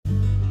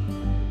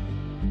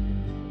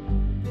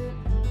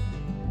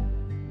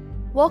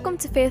Welcome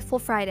to Faithful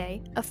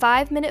Friday, a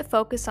 5-minute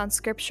focus on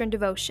scripture and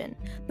devotion.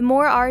 The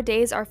more our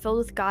days are filled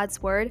with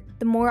God's Word,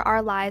 the more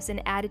our lives and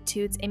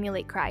attitudes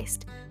emulate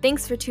Christ.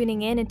 Thanks for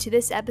tuning in into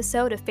this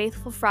episode of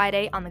Faithful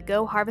Friday on the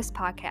Go Harvest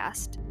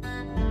podcast.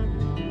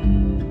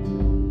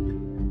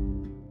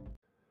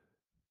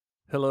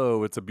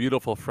 Hello, it's a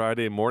beautiful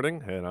Friday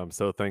morning, and I'm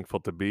so thankful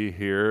to be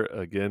here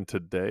again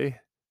today.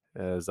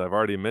 As I've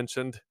already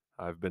mentioned,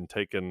 I've been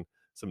taking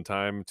some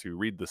time to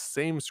read the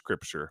same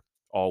scripture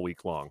all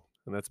week long,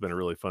 and that's been a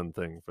really fun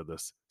thing for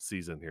this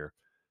season here.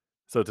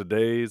 So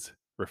today's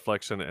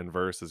reflection and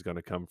verse is going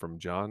to come from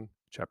John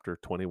chapter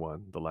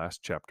 21, the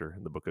last chapter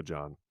in the book of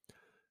John.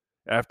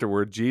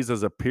 Afterward,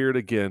 Jesus appeared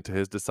again to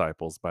his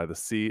disciples by the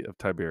Sea of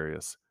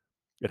Tiberias.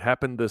 It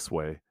happened this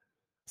way.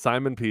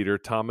 Simon Peter,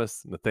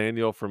 Thomas,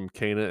 Nathanael from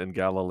Cana in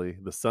Galilee,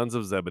 the sons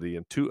of Zebedee,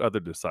 and two other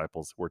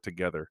disciples were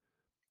together.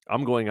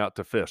 "I'm going out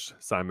to fish,"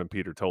 Simon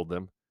Peter told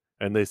them.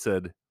 And they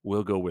said,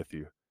 "We'll go with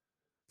you."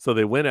 So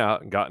they went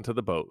out and got into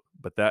the boat,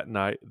 but that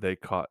night they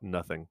caught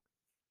nothing.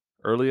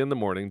 Early in the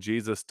morning,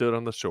 Jesus stood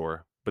on the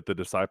shore, but the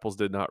disciples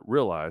did not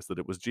realize that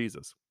it was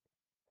Jesus.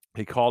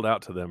 He called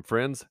out to them,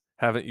 "Friends,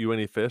 haven't you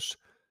any fish?"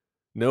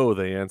 "No,"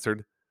 they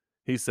answered.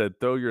 He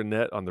said, "Throw your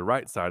net on the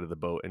right side of the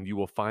boat, and you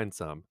will find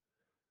some."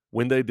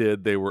 When they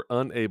did, they were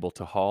unable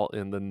to haul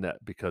in the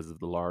net because of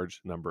the large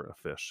number of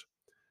fish.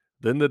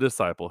 Then the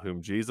disciple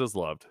whom Jesus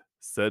loved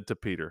said to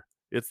Peter,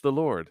 "It's the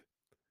Lord."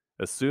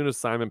 As soon as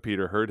Simon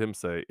Peter heard him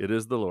say, "It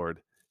is the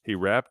Lord," he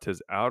wrapped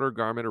his outer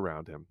garment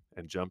around him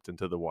and jumped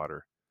into the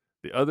water.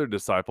 The other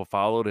disciple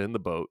followed in the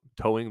boat,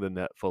 towing the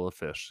net full of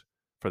fish,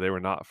 for they were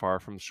not far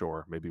from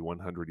shore, maybe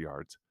 100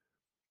 yards.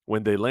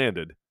 When they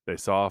landed, they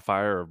saw a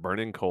fire of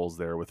burning coals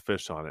there with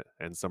fish on it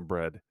and some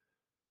bread.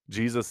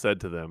 Jesus said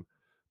to them,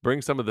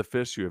 "Bring some of the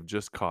fish you have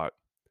just caught."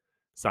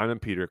 Simon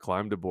Peter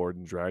climbed aboard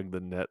and dragged the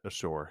net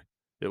ashore.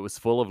 It was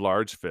full of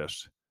large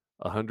fish,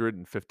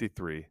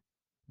 153.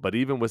 But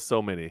even with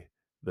so many,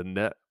 the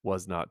net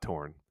was not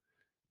torn.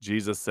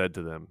 Jesus said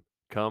to them,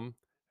 "Come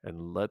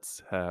and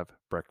let's have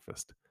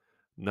breakfast."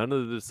 None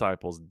of the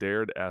disciples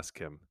dared ask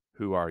him,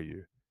 "Who are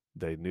you?"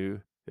 They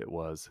knew it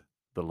was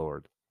the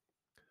Lord.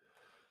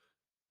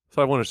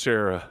 So I want to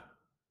share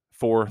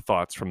four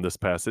thoughts from this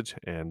passage,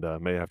 and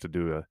may have to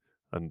do a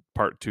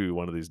part two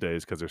one of these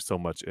days because there's so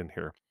much in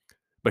here.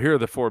 But here are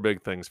the four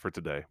big things for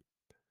today.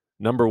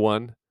 Number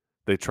one,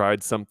 they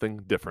tried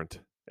something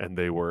different and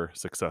they were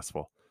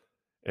successful.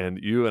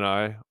 And you and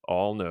I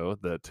all know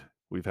that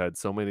we've had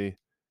so many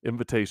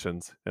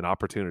invitations and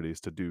opportunities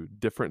to do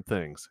different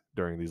things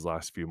during these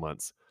last few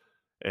months.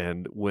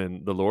 And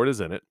when the Lord is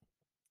in it,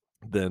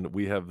 then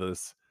we have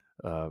this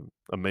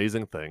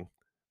amazing thing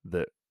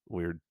that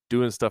we're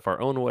doing stuff our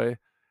own way.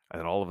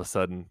 And all of a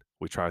sudden,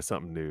 we try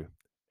something new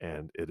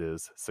and it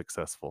is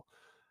successful.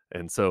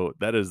 And so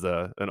that is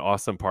an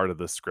awesome part of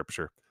this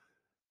scripture.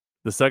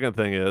 The second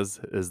thing is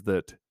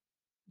that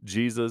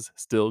Jesus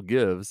still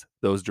gives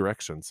those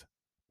directions,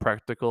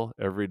 practical,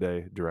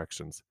 everyday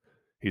directions.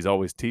 He's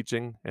always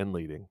teaching and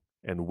leading,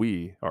 and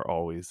we are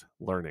always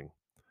learning.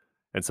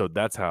 And so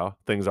that's how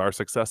things are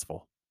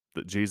successful,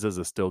 that Jesus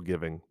is still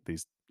giving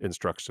these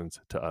instructions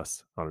to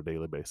us on a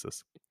daily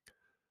basis.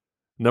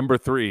 Number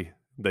three,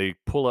 they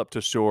pull up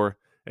to shore,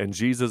 and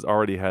Jesus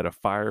already had a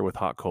fire with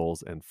hot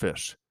coals and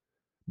fish,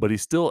 but he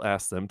still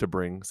asked them to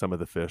bring some of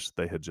the fish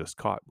they had just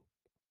caught.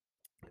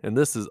 And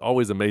this is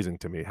always amazing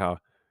to me how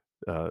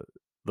uh,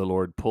 the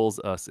Lord pulls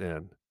us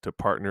in to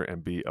partner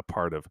and be a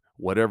part of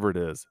whatever it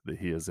is that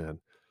He is in.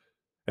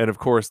 And of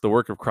course, the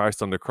work of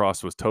Christ on the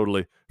cross was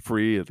totally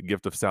free, the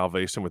gift of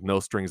salvation with no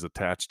strings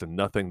attached and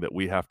nothing that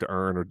we have to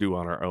earn or do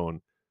on our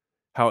own.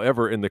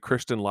 However, in the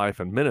Christian life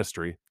and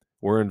ministry,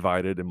 we're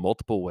invited in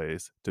multiple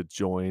ways to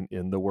join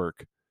in the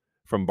work,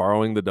 from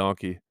borrowing the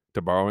donkey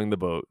to borrowing the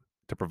boat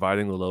to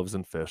providing the loaves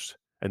and fish,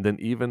 and then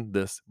even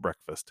this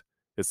breakfast.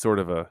 It's sort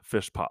of a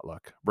fish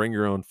potluck. Bring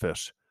your own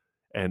fish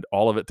and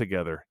all of it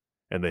together.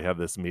 And they have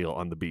this meal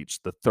on the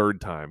beach, the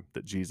third time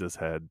that Jesus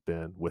had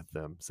been with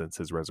them since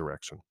his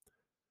resurrection.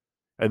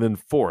 And then,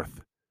 fourth,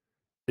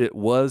 it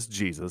was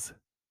Jesus,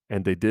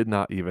 and they did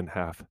not even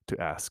have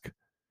to ask.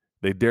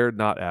 They dared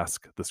not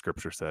ask, the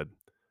scripture said.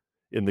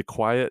 In the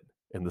quiet,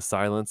 in the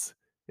silence,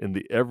 in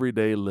the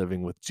everyday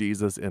living with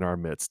Jesus in our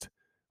midst,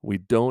 we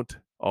don't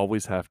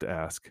always have to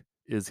ask,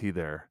 is he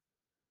there?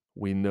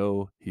 We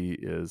know he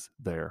is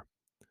there.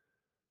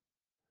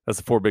 That's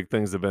the four big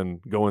things that have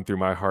been going through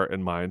my heart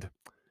and mind.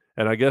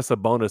 And I guess a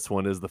bonus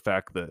one is the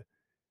fact that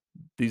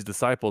these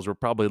disciples were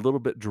probably a little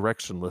bit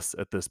directionless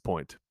at this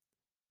point.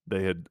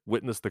 They had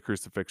witnessed the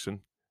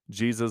crucifixion.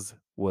 Jesus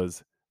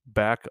was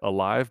back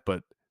alive,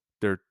 but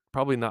they're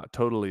probably not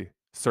totally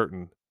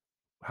certain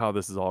how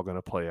this is all going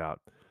to play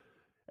out.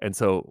 And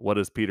so, what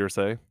does Peter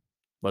say?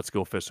 Let's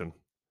go fishing.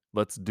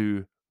 Let's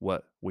do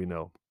what we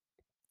know.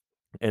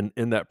 And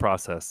in that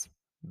process,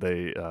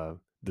 they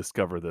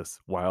discover this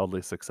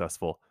wildly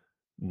successful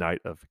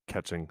night of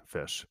catching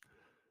fish.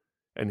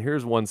 And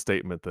here's one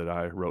statement that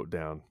I wrote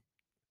down,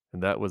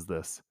 and that was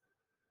this: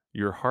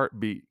 your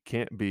heartbeat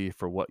can't be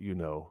for what you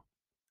know,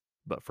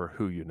 but for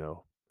who you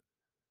know.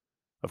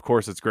 Of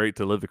course, it's great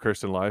to live the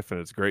Christian life, and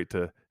it's great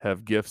to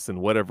have gifts in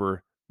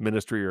whatever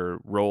ministry or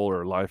role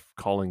or life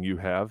calling you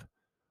have,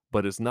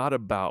 but it's not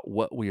about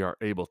what we are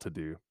able to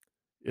do.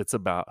 It's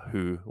about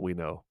who we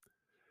know.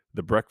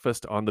 The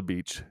breakfast on the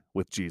beach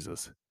with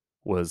Jesus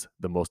was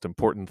the most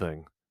important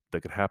thing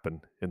that could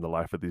happen in the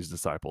life of these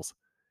disciples,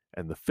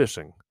 and the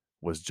fishing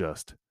was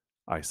just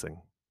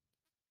icing.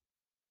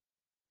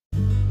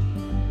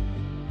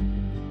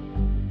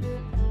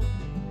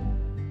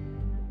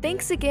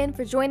 Thanks again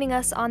for joining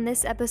us on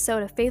this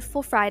episode of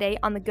Faithful Friday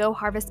on the Go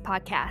Harvest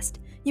podcast.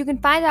 You can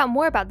find out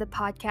more about the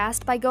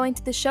podcast by going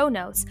to the show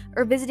notes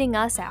or visiting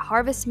us at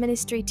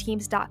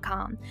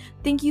harvestministryteams.com.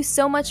 Thank you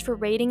so much for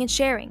rating and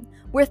sharing.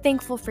 We're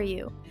thankful for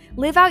you.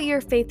 Live out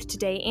your faith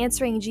today,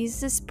 answering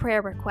Jesus'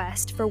 prayer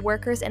request for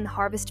workers in the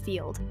harvest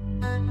field.